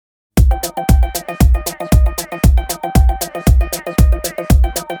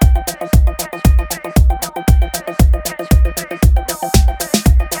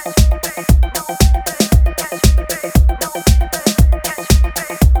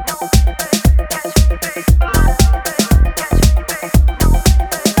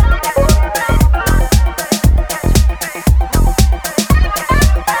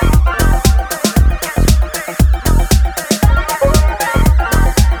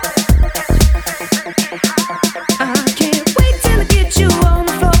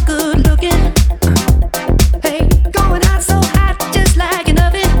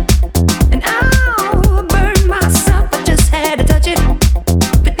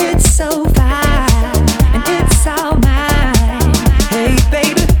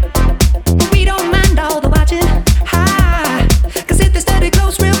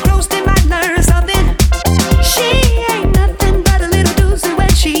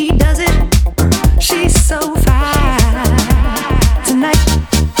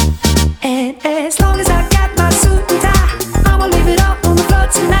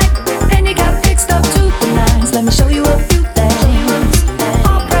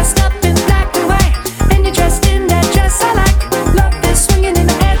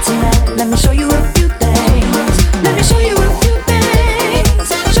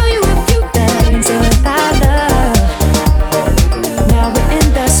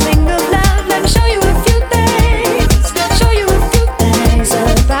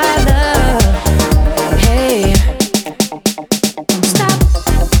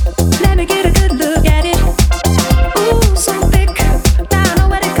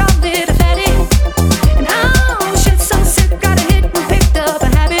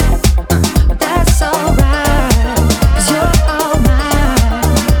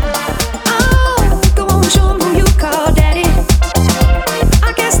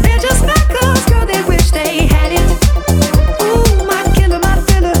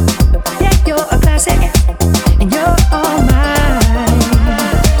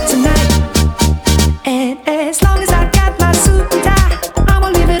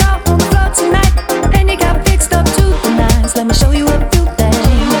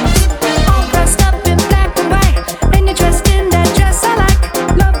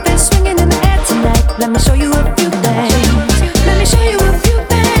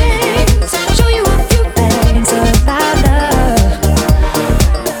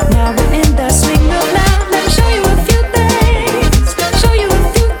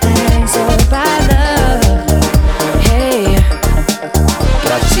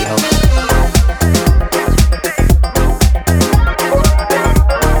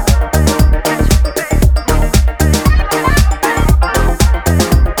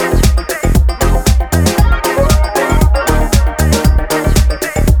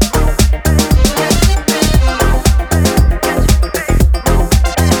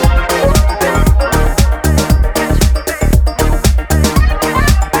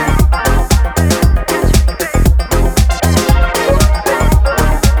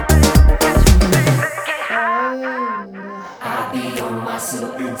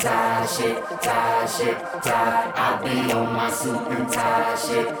tie. I'll be on my suit and tie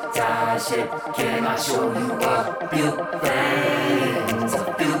shit. Can I show you a few things?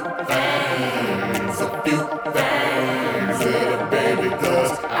 Little baby,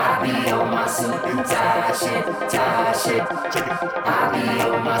 cause I'll be on my suit and tie shit. I'll be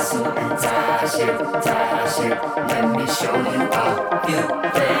on my suit and tie shit. Let me show you a few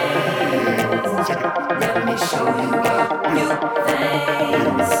things. Let me show you a few things.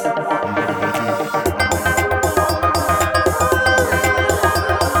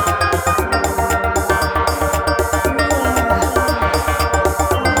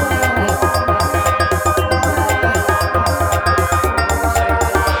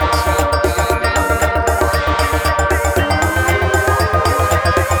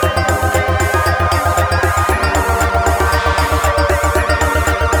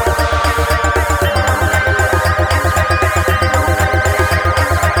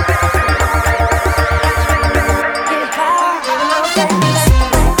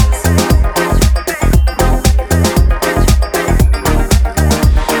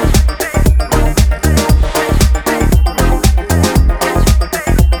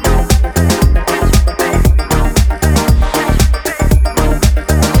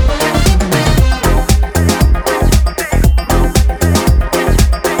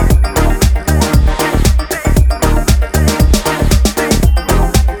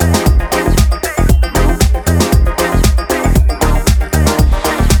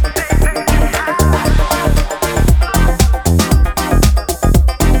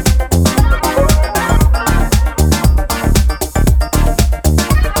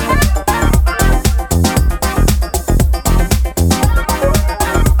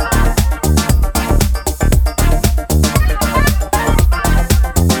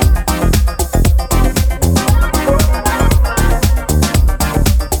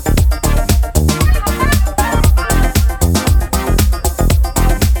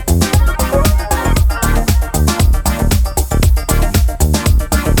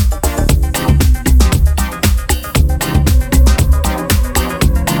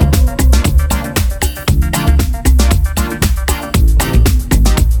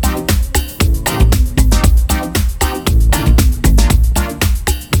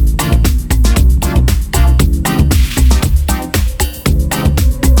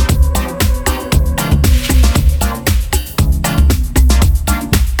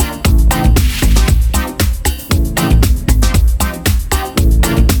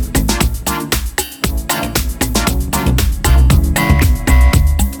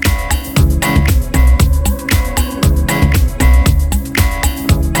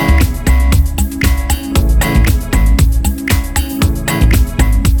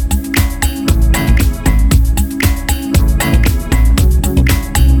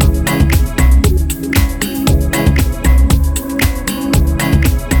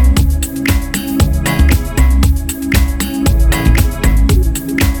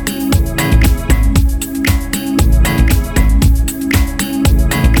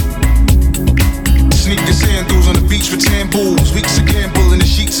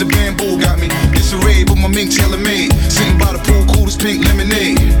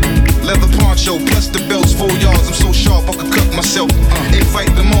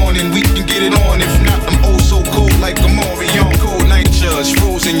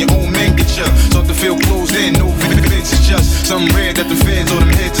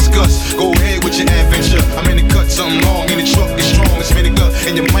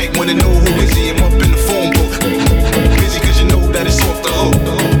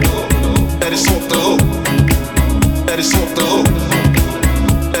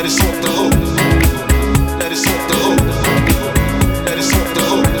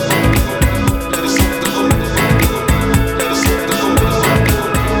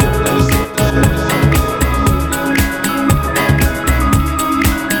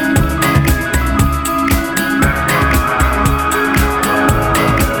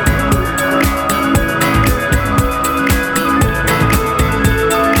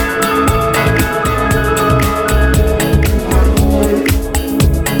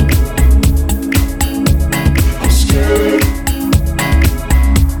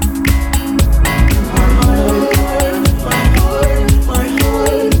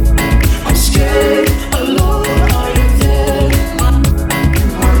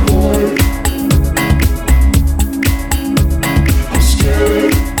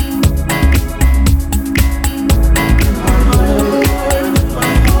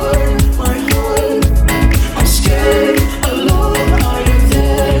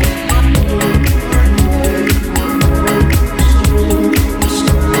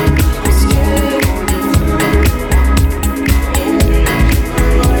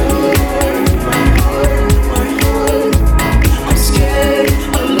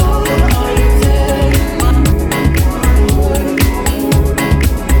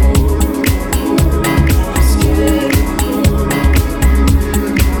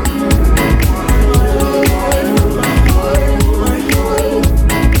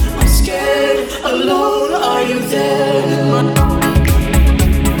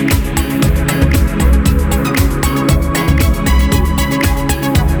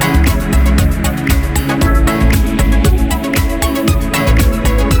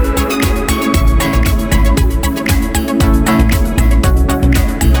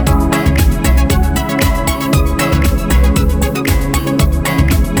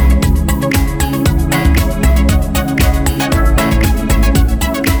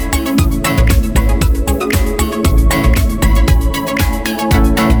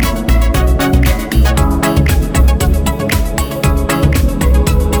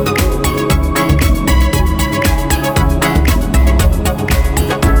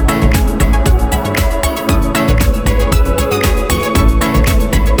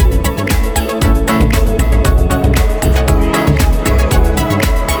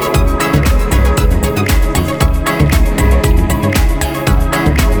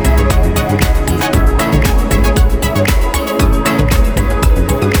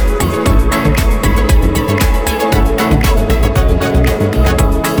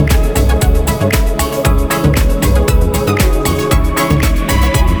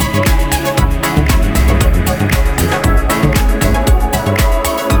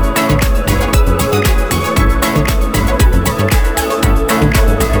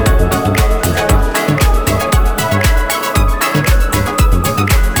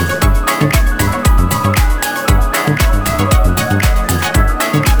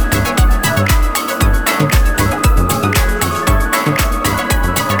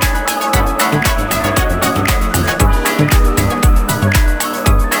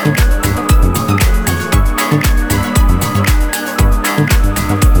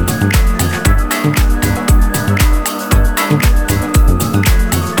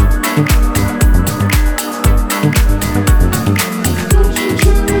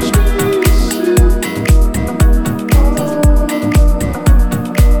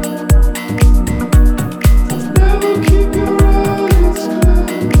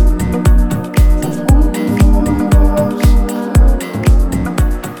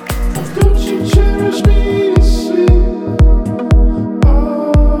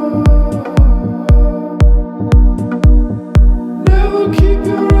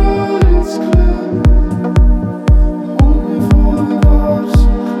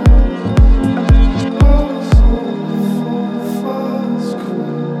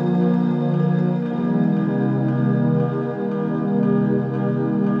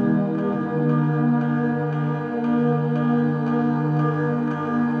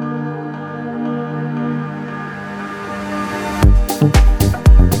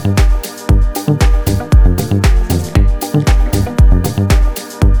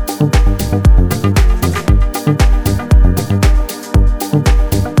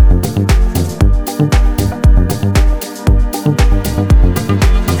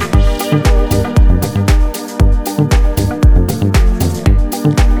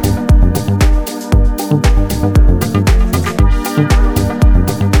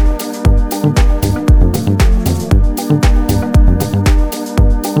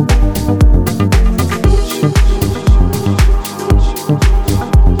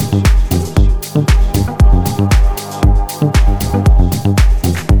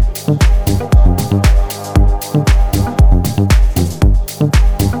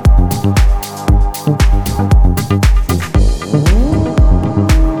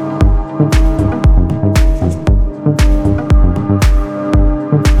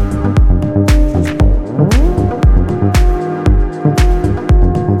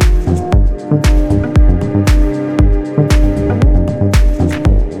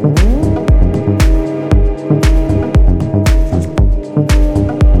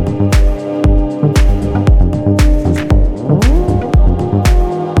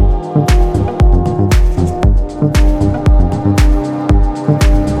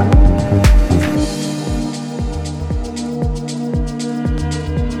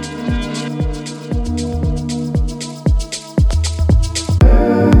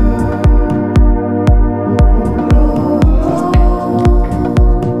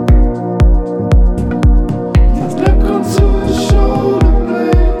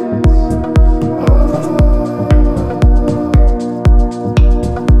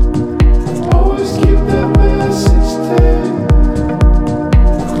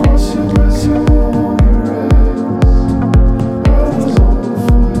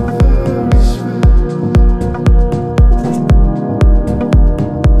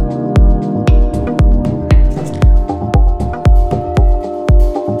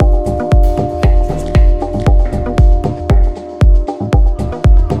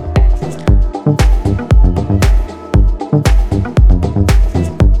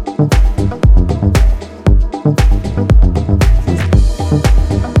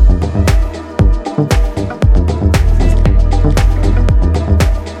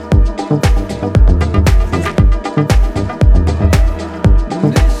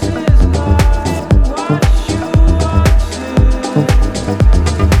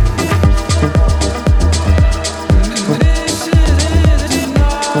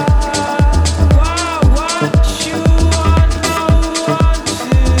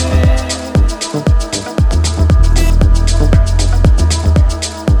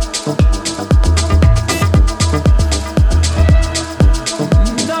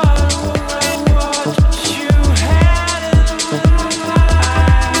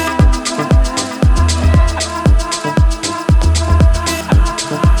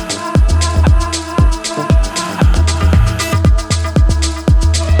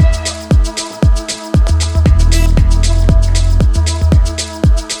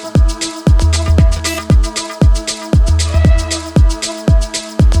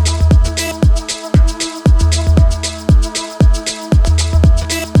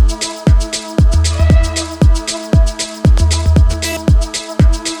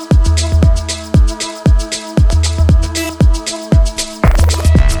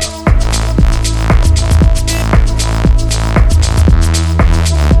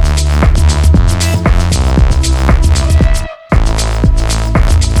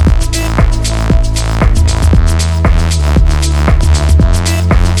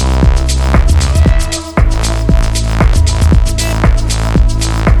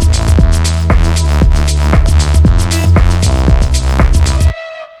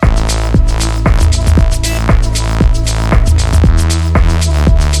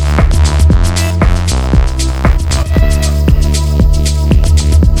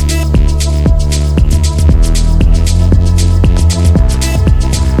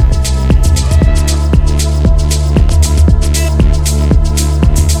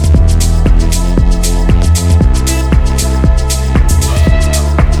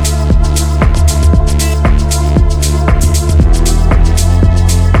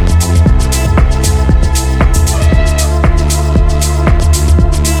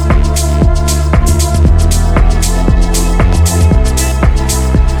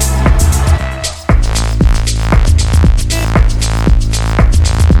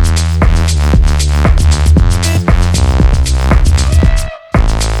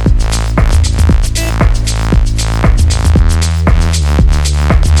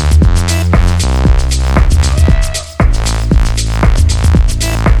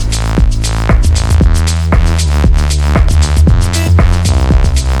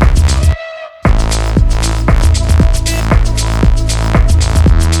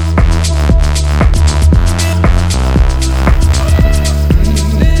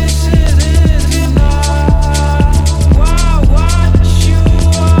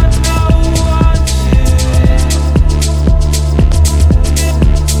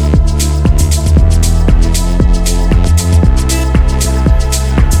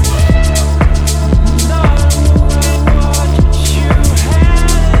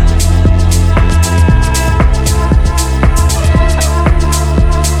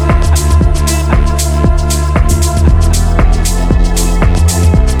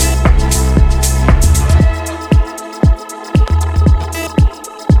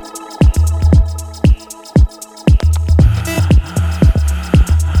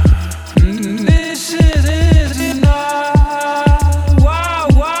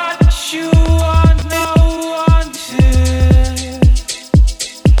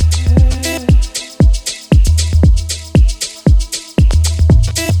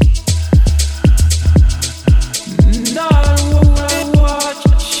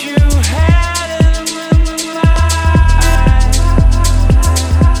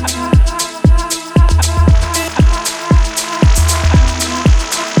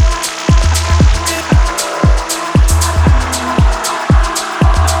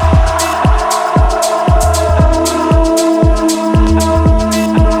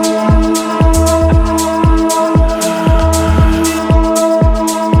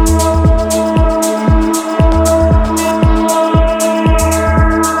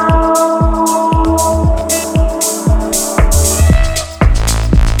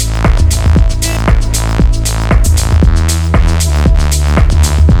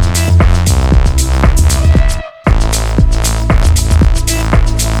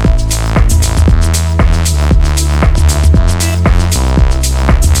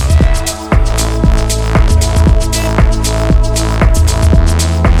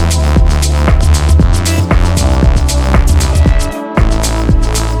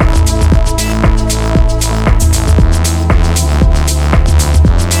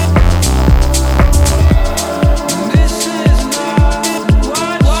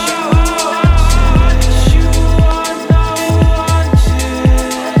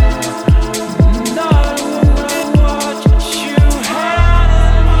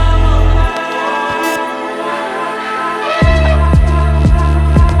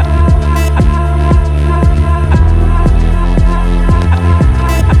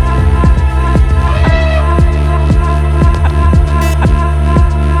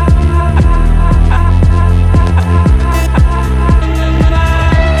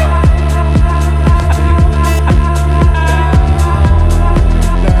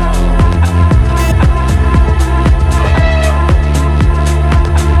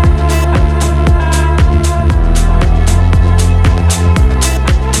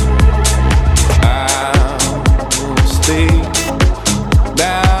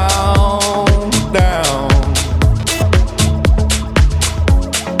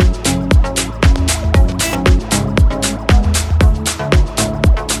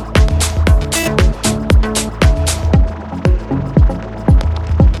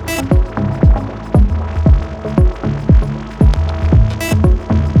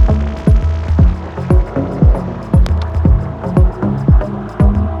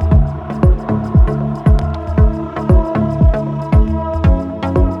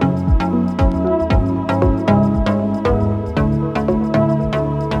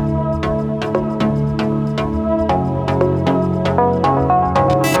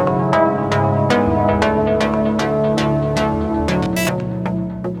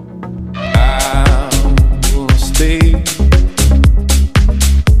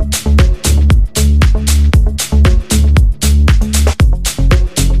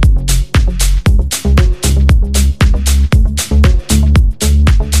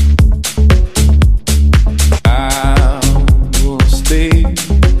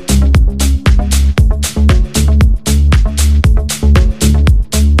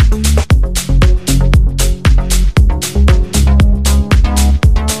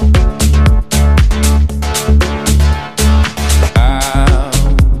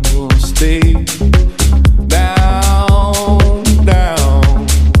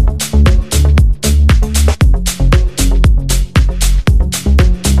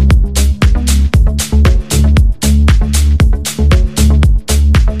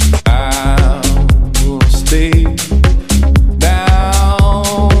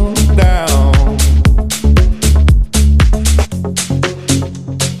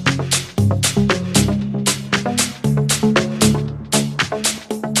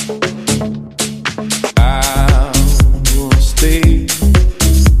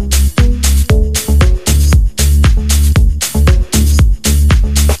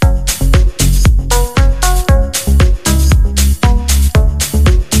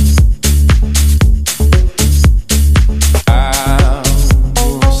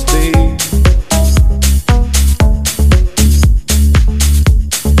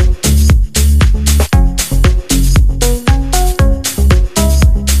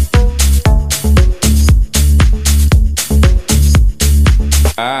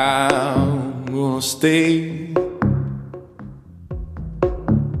 I'm gonna stay.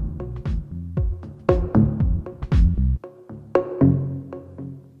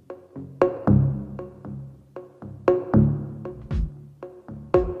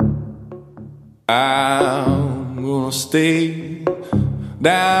 I'm gonna stay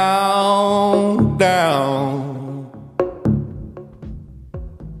down, down.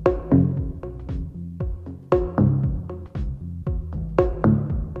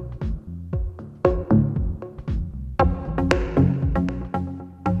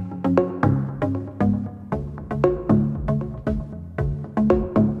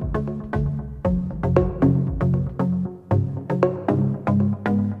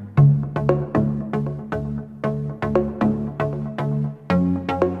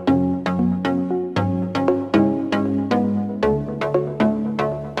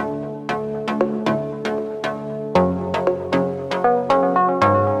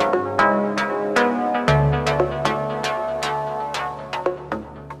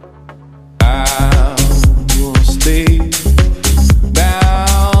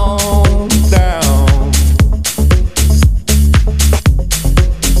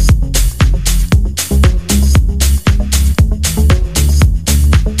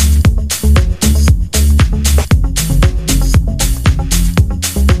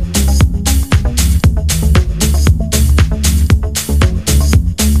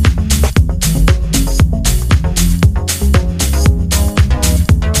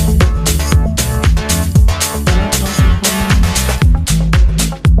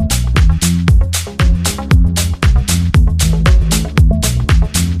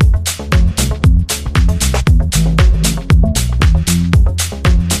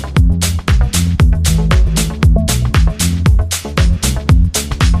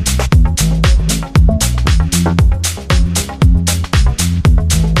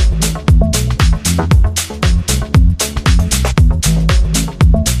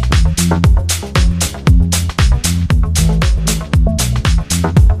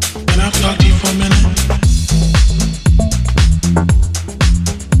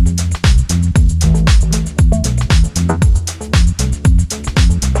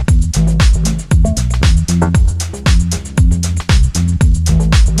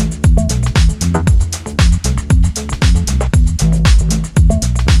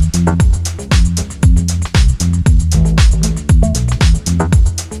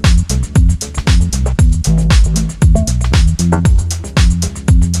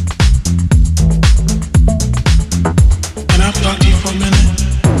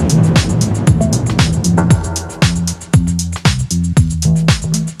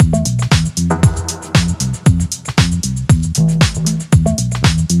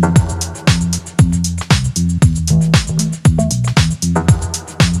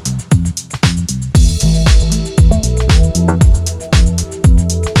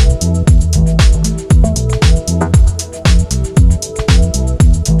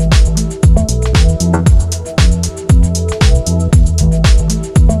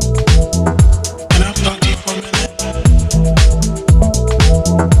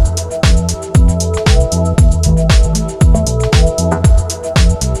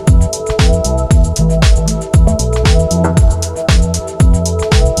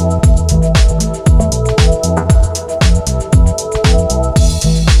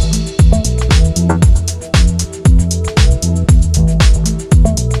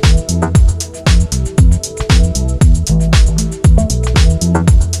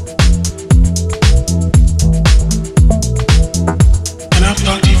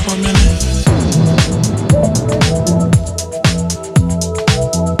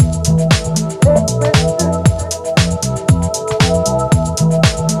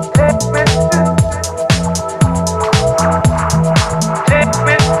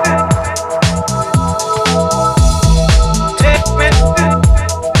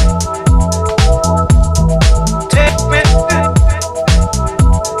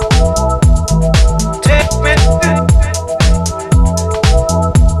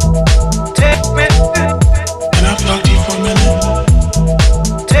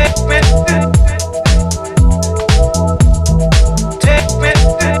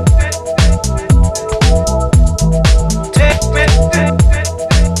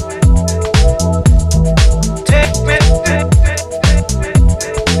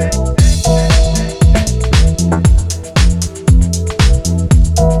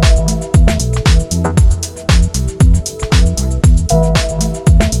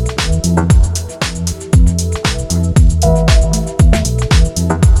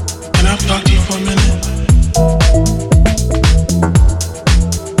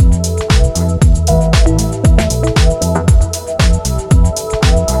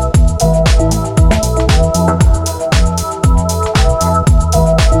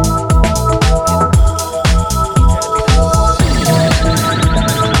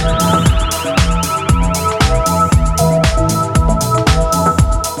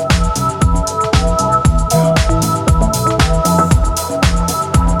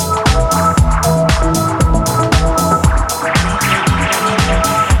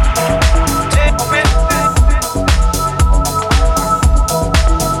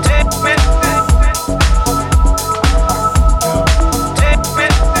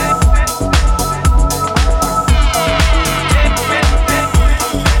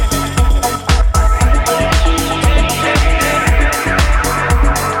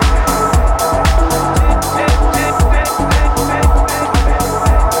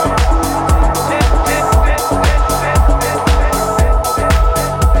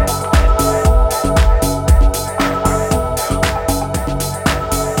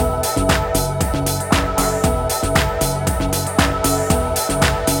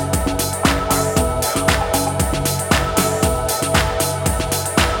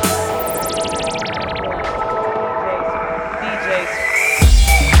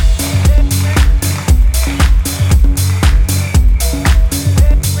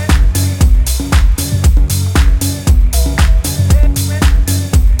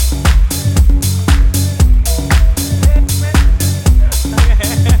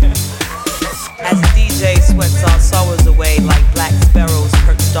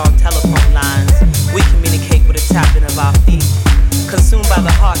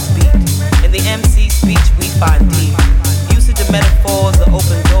 heartbeat. In the MC speech we find deep usage of metaphors that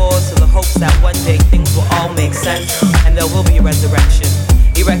open doors to the hopes that one day things will all make sense and there will be a resurrection.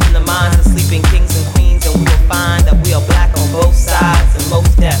 Erecting the minds of sleeping kings and queens, and we will find that we are black on both sides and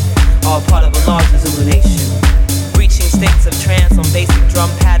most deaf are part of a larger illumination. Reaching states of trance on basic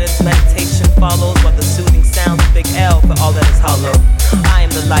drum patterns, meditation follows while the soothing sounds of Big L for all that is hollow. I am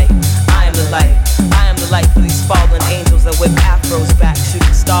the light, I am the light, I am the light for these fallen angels that whip afros back,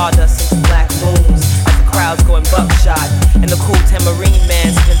 shooting stardust into black moons as the crowd's going buckshot, and the cool tambourine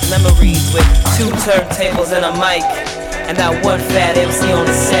man spins memories with 2 turntables and a mic, and that one fat MC on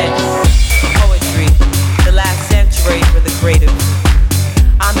the set. Poetry, the last sanctuary for the creative.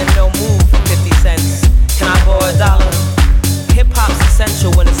 I'm in no mood for 50 cents. Can I borrow $1? Hip-hop's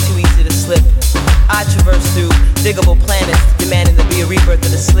essential when it's too easy to slip. I traverse through diggable planets, demanding to be a rebirth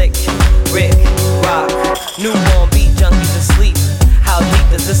of the slick. Rick, rock, newborn beat junkies asleep. How deep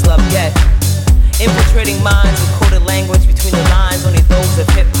does this love get? Infiltrating minds with coded language between the lines, only those of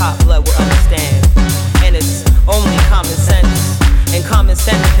hip-hop blood will understand. And it's only common sense, and common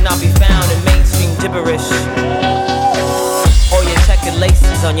sense cannot be found in mainstream gibberish or your checkered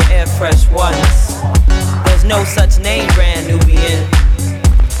laces on your Air Fresh ones. There's no such name brand Nubian.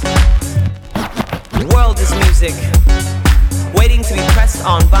 The world is music, waiting to be pressed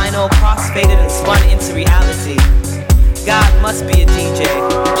on vinyl, cross-faded and spun into reality. God must be a DJ.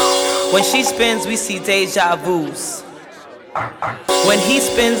 When she spins, we see deja vus. When he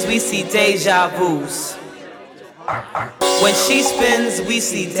spins, we see deja vus. When she spins, we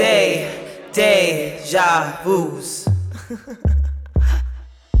see deja vus.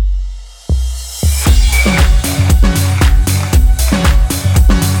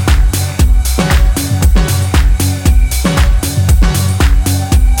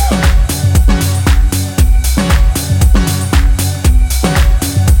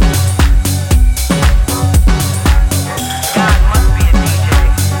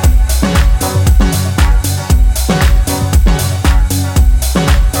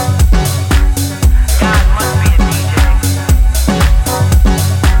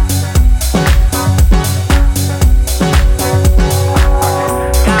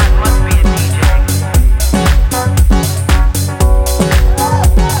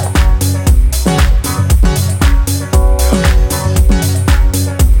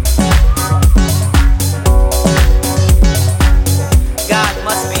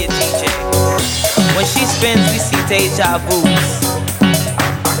 Deja vus.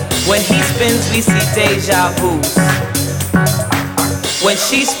 When he spins, we see deja vus. When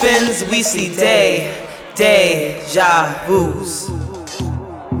she spins, we see deja vus.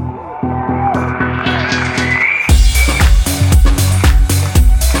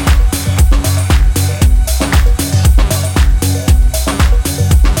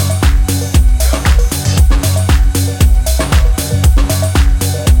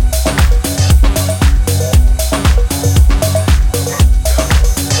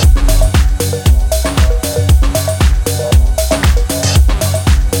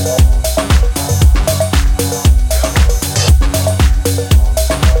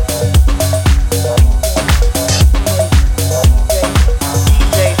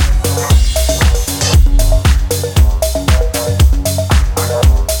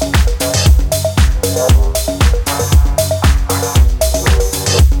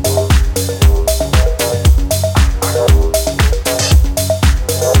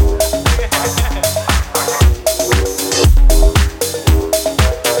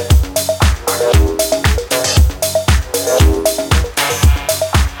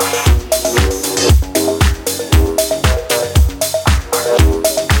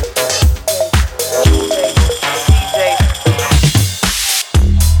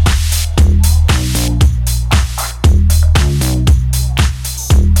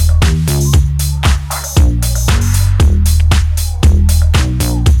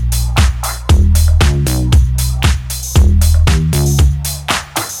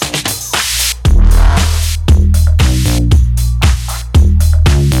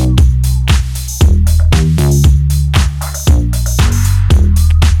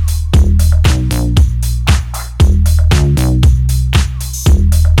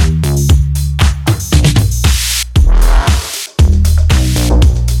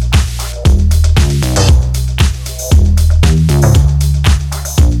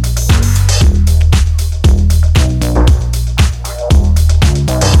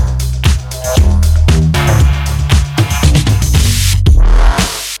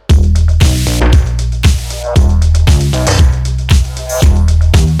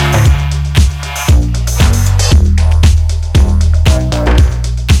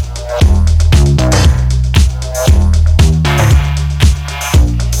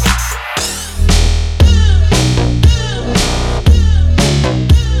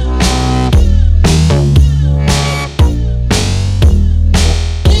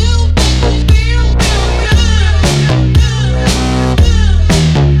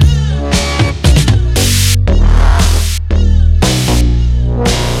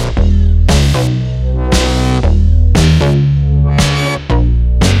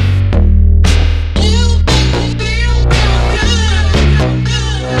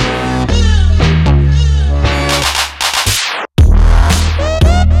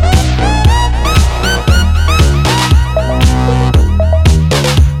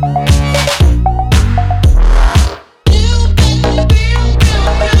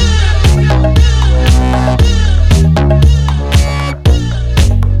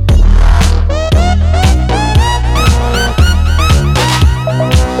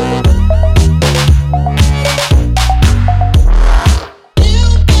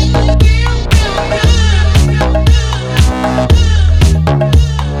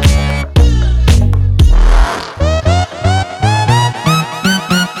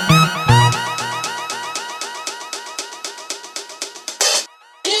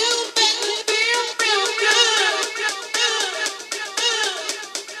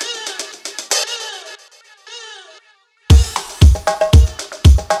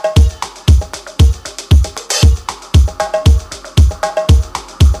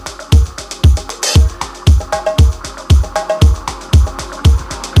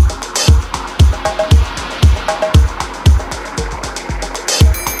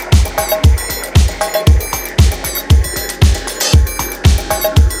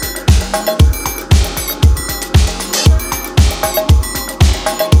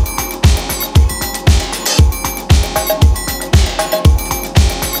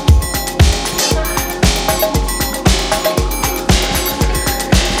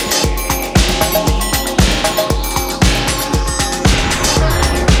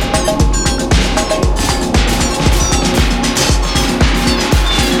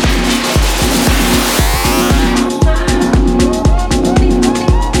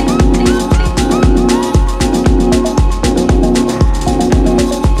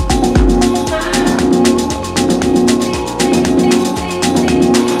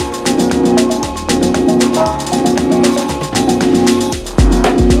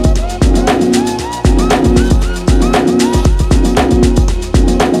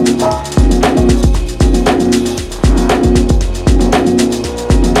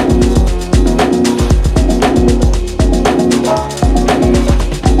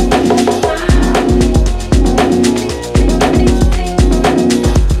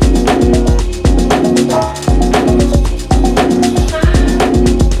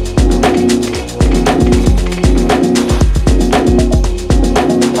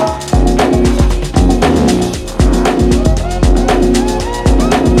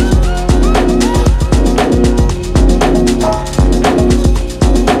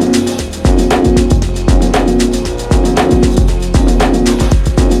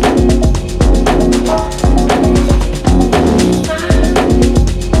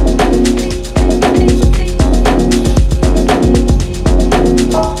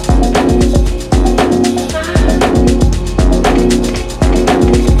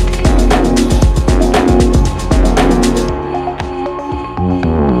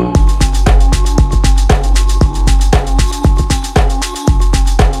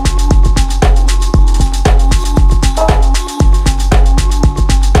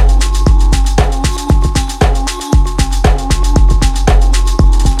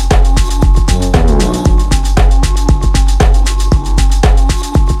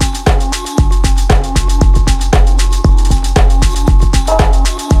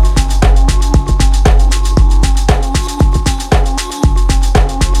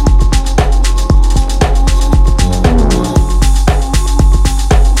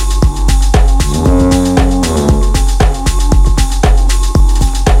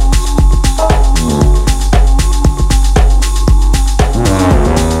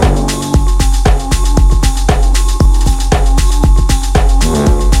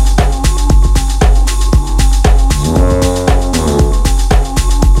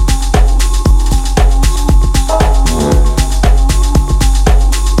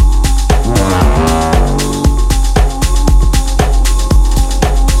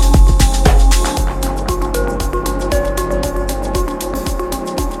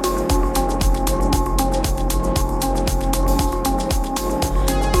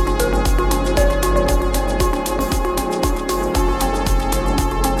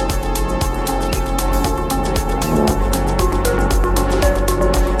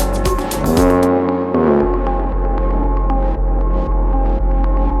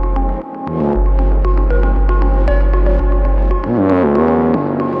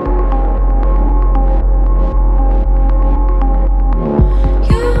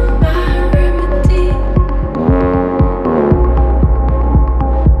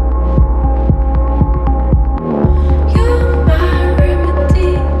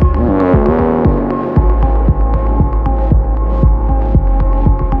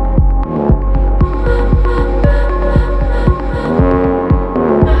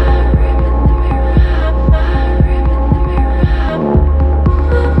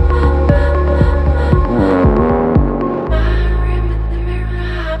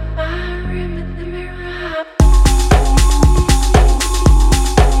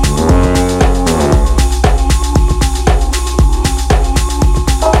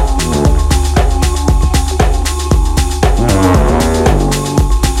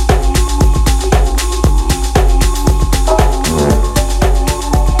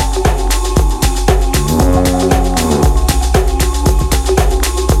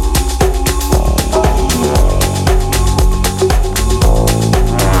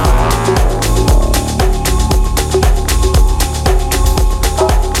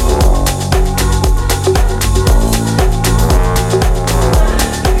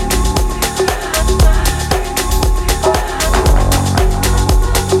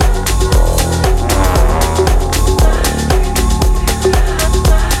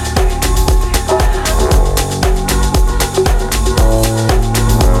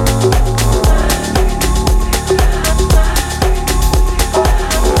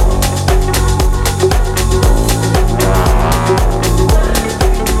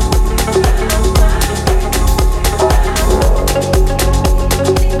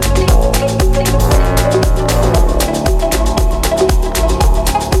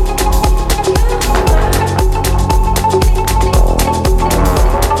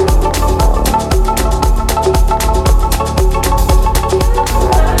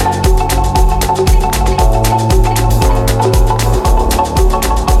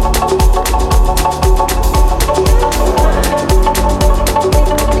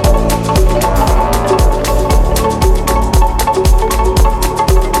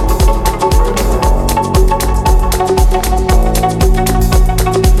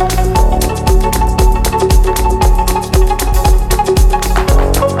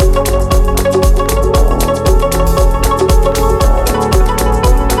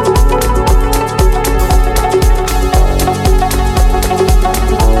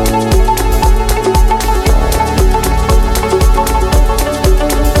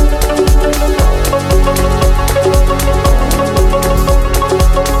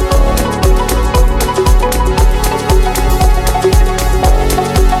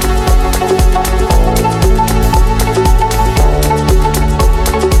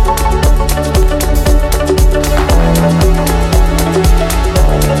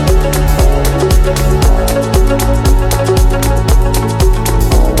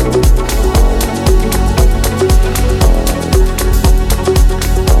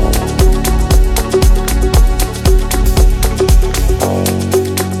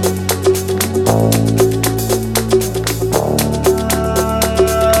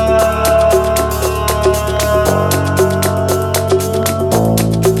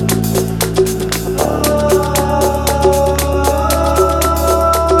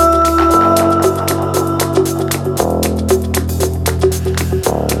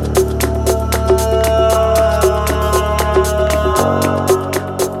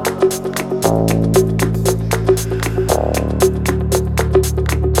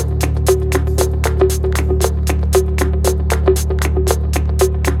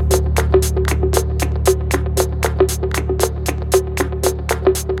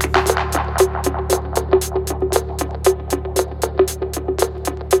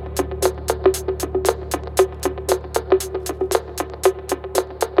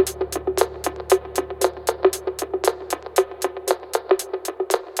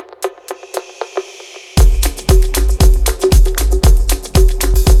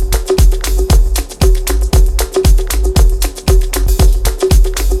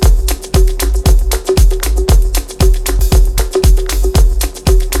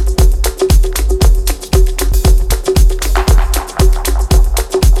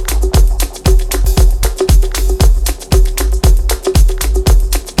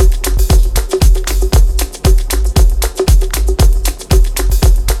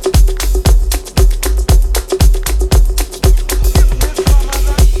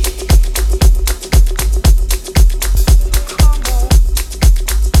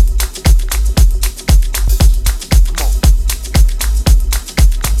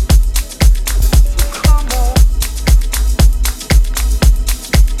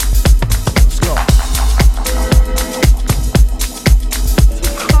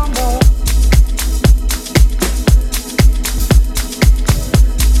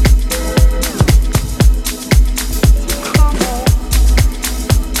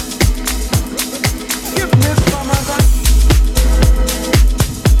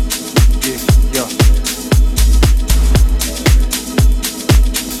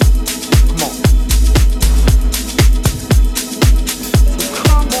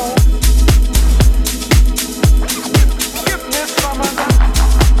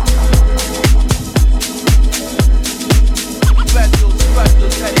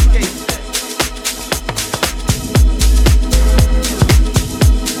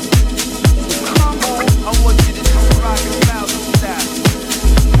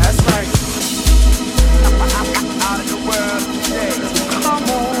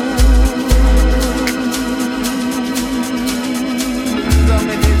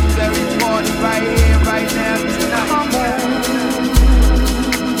 right here, right now, tonight. Come on.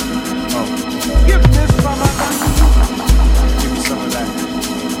 Oh, Give me some of that. give me some of that.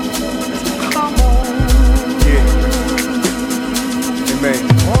 Come on. Yeah. Hey, man.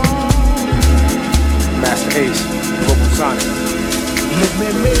 Master Ace, Global Sonic. Let me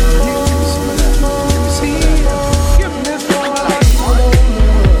make Give me some of that. Give me some of that. Give me some of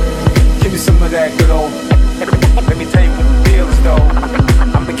that. Give me some of that good old. Let me tell you what the feel is though.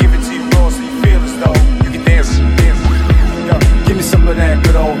 I'ma give it to you raw so you feel as though you can dance. Yeah. Give me some of that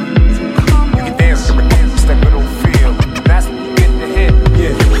good old. You can dance. It's that good old feel. That's when you get the hit.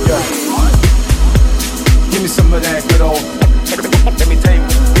 Yeah. Give me some of that good old. Let me tell you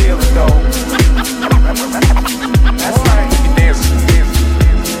what the feel is though. That's right. You can dance.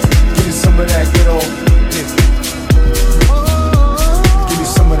 Give me some of that good old. Yeah. Give me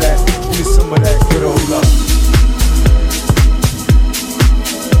some of that. Give me some of that good old love.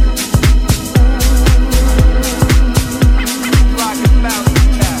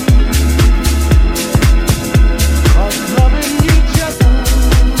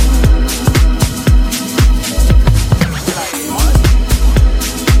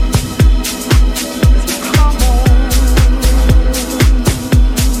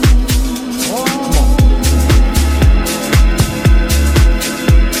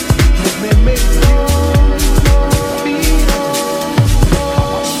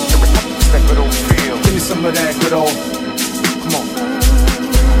 Some of that good old, come on.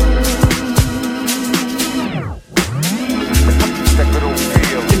 It's that good old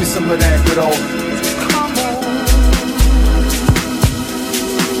feel. Give me some of that good old. Come on.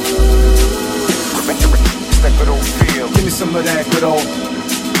 It's that good old feel. Give me some of that good old.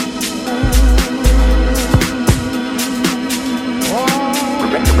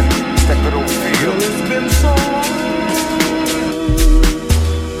 It's that good old feel. It's been so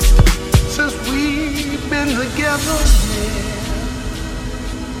together, yeah.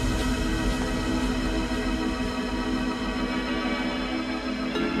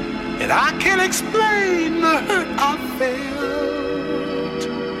 And I can't explain the hurt I felt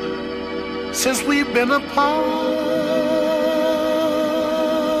since we've been apart.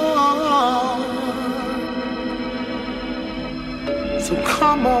 So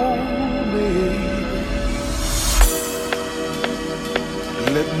come on, baby,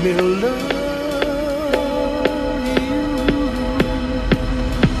 let me love.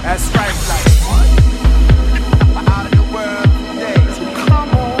 That's right, like out of the world today. So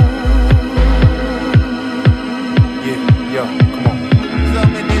come on. Yeah, come on.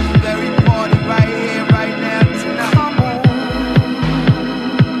 Some in this very party right here, right now, tonight. Come on.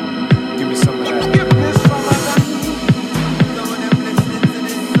 Give me some of that. Give me some of that. Some of them listening to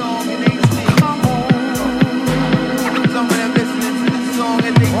this song and they see. Come on. Some of them listening to this song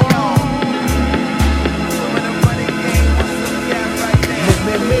and they know. Some of them running game with some gas right there. Let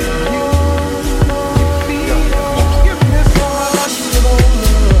me make you.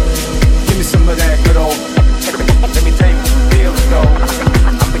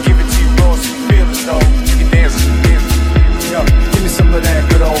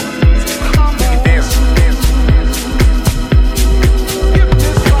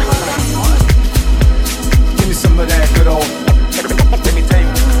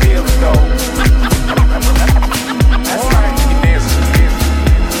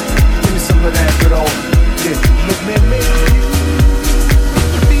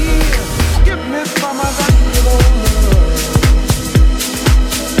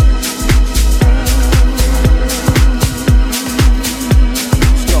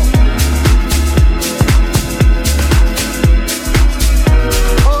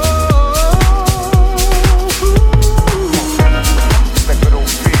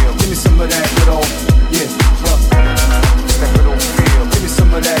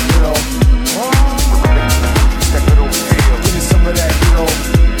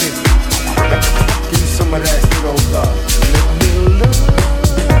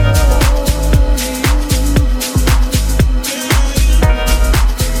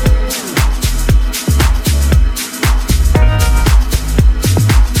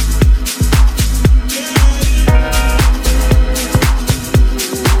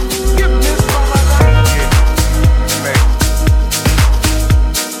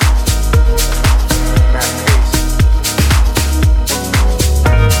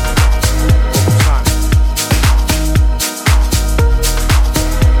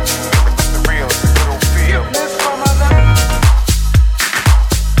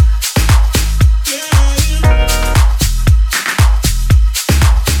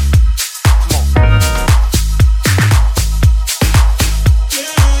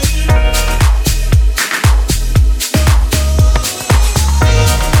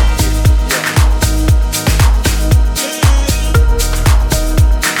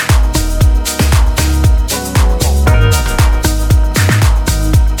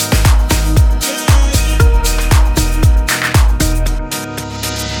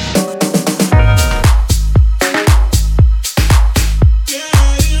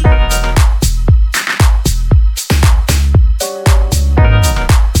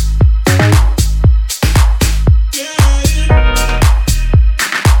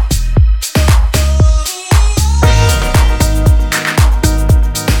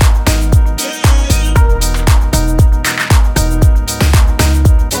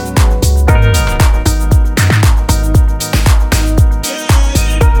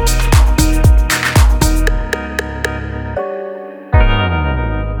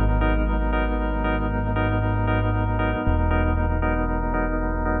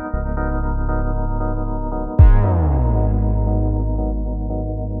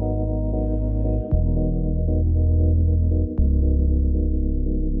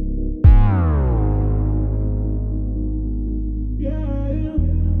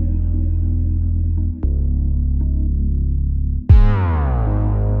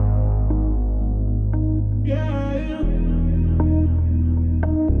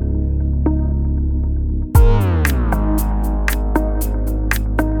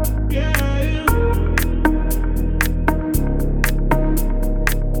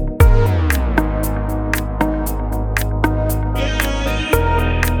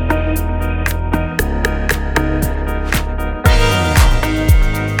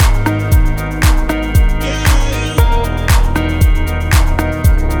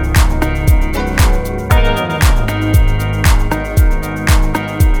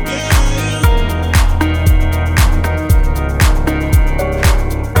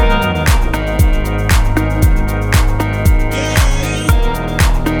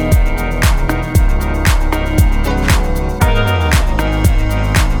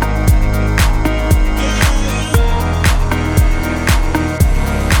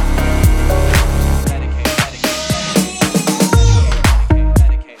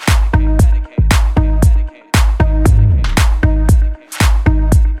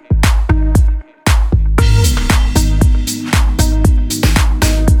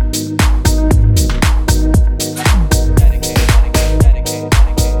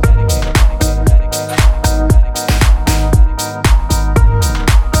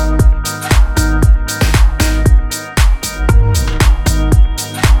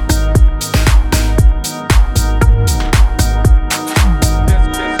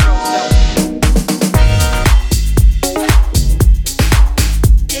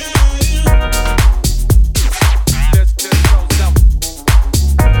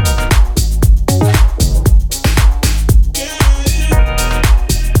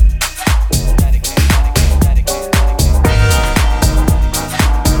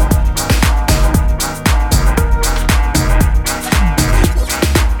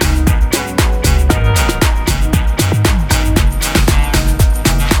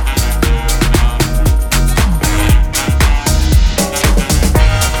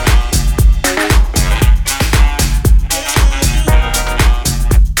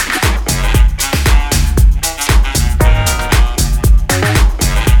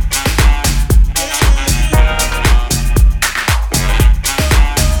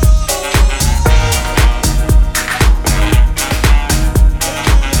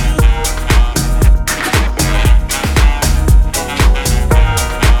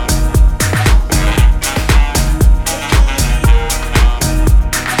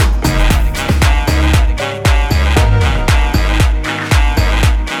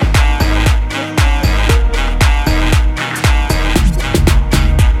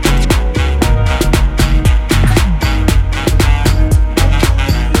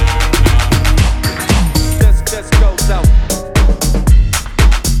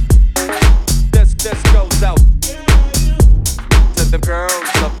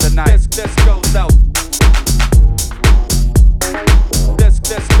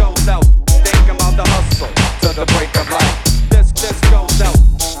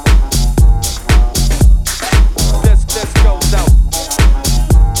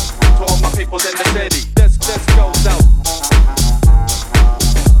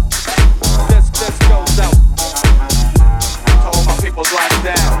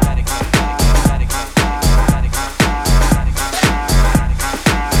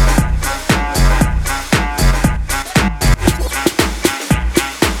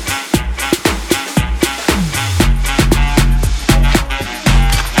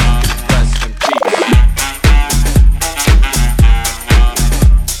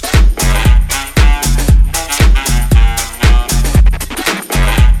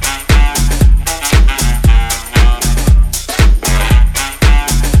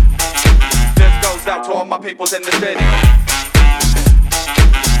 my peoples in the city.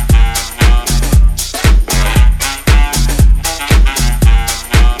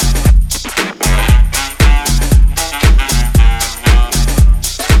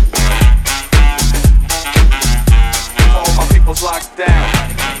 All my peoples locked down.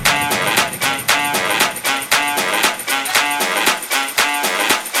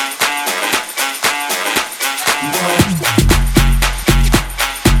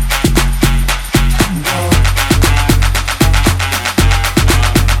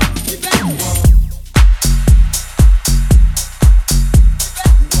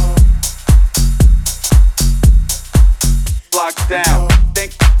 Down. I'm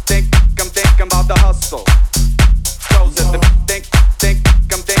thinking about the hustle. Those are the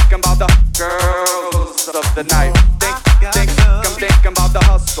I'm thinking about the girls of the night. I'm thinking about the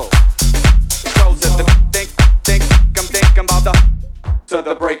hustle. Those are the I'm thinking about the to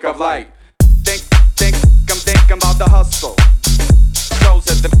the break of light. I'm thinking about the hustle.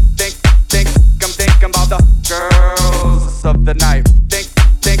 Those are the I'm thinking about the girls of the night.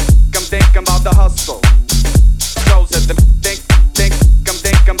 I'm thinking about the hustle. Those are the I'm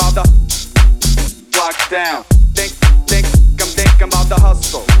thinking about the lockdown. I'm thinking about the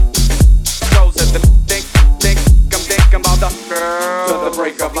hustle. Those are the I'm thinking about the girl to the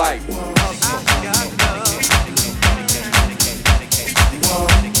break of light.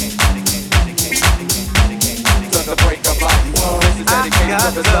 To the break of light. This is dedicated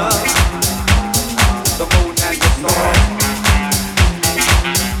to the sun, the moon and the stars.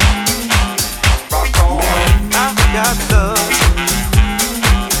 Rock on. I got love.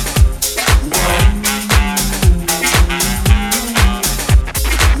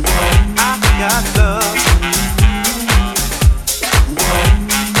 Got love.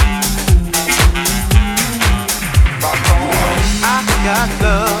 I got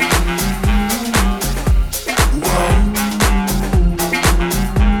love.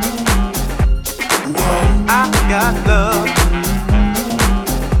 I got love.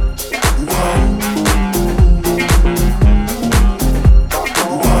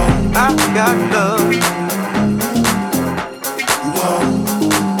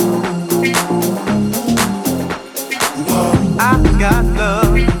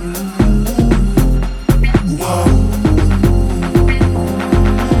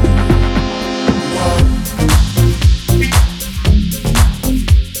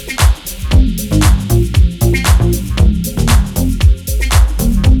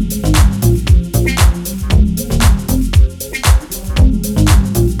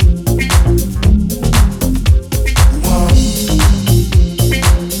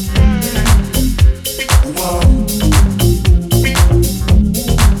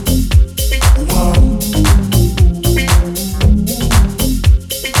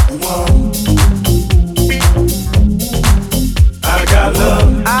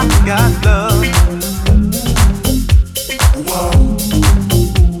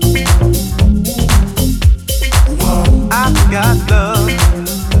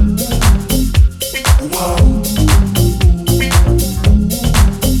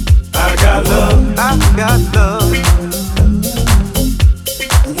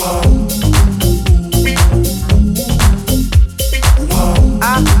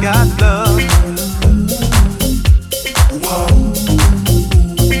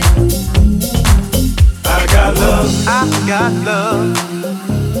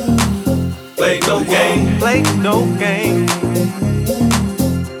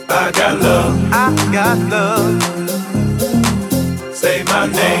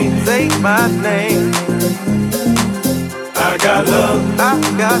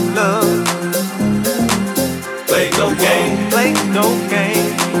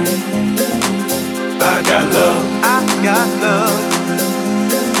 I got love.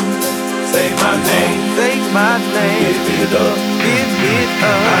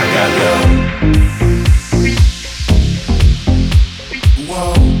 I got love.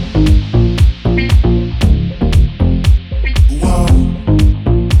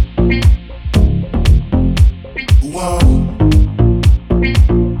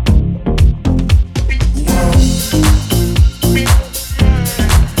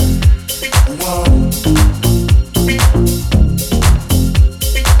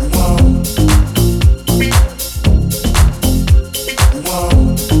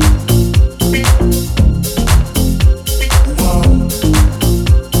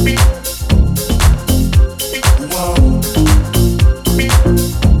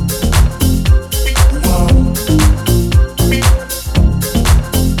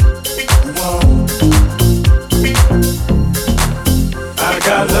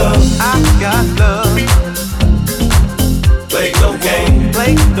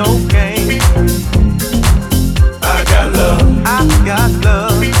 no game. I got love. I got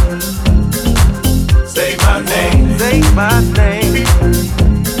love. Say my name. Say my name.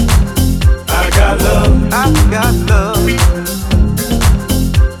 I got love. I got love.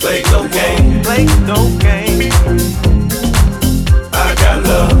 Play no game. Play no game. I got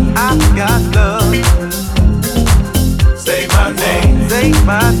love. I got love. Say my name. Say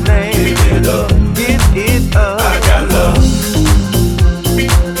my name. Give it up. Give it up. I got love.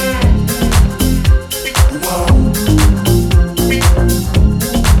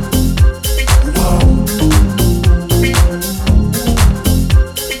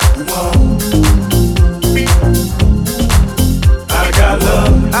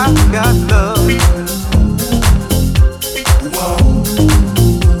 I got love.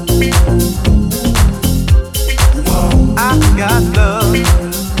 I got love. I got love.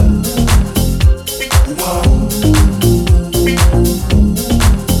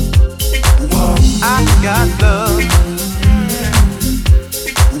 I got love.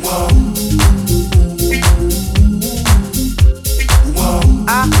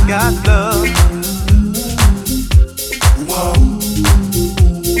 I got love.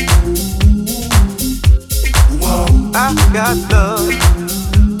 I got love.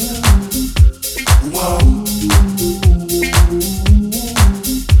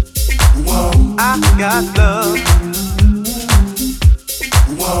 I got love.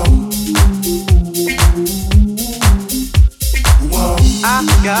 I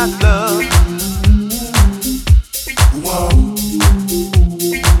got love.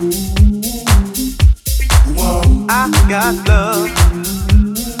 I got love.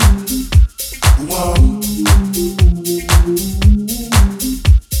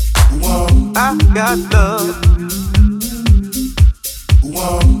 I got love.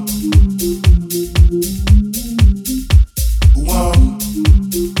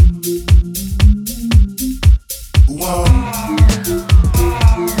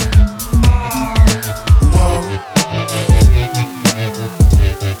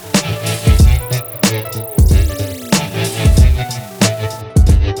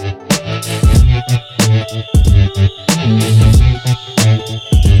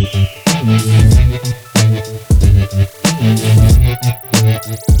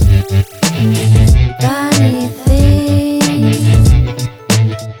 Funny thing,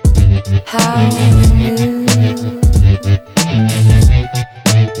 how new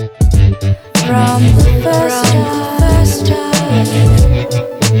from the first time,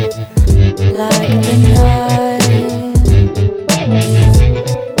 like the night,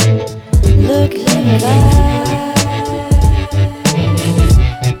 looking back,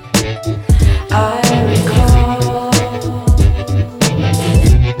 I recall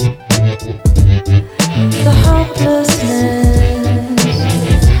the hopelessness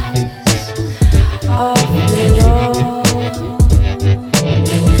of it all.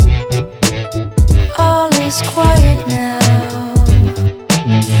 All is quiet now.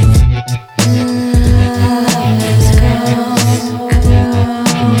 Love has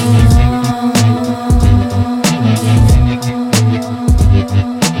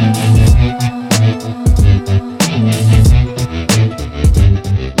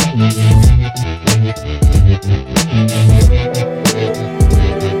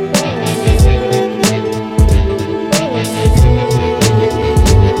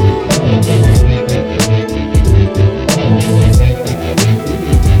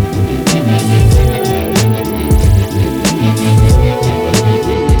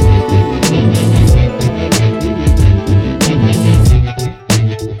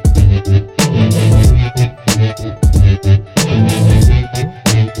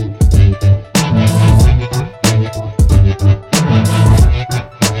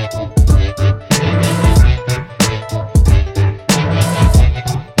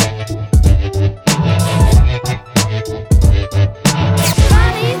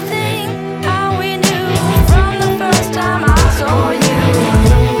funny thing, how we knew from the first time I saw you.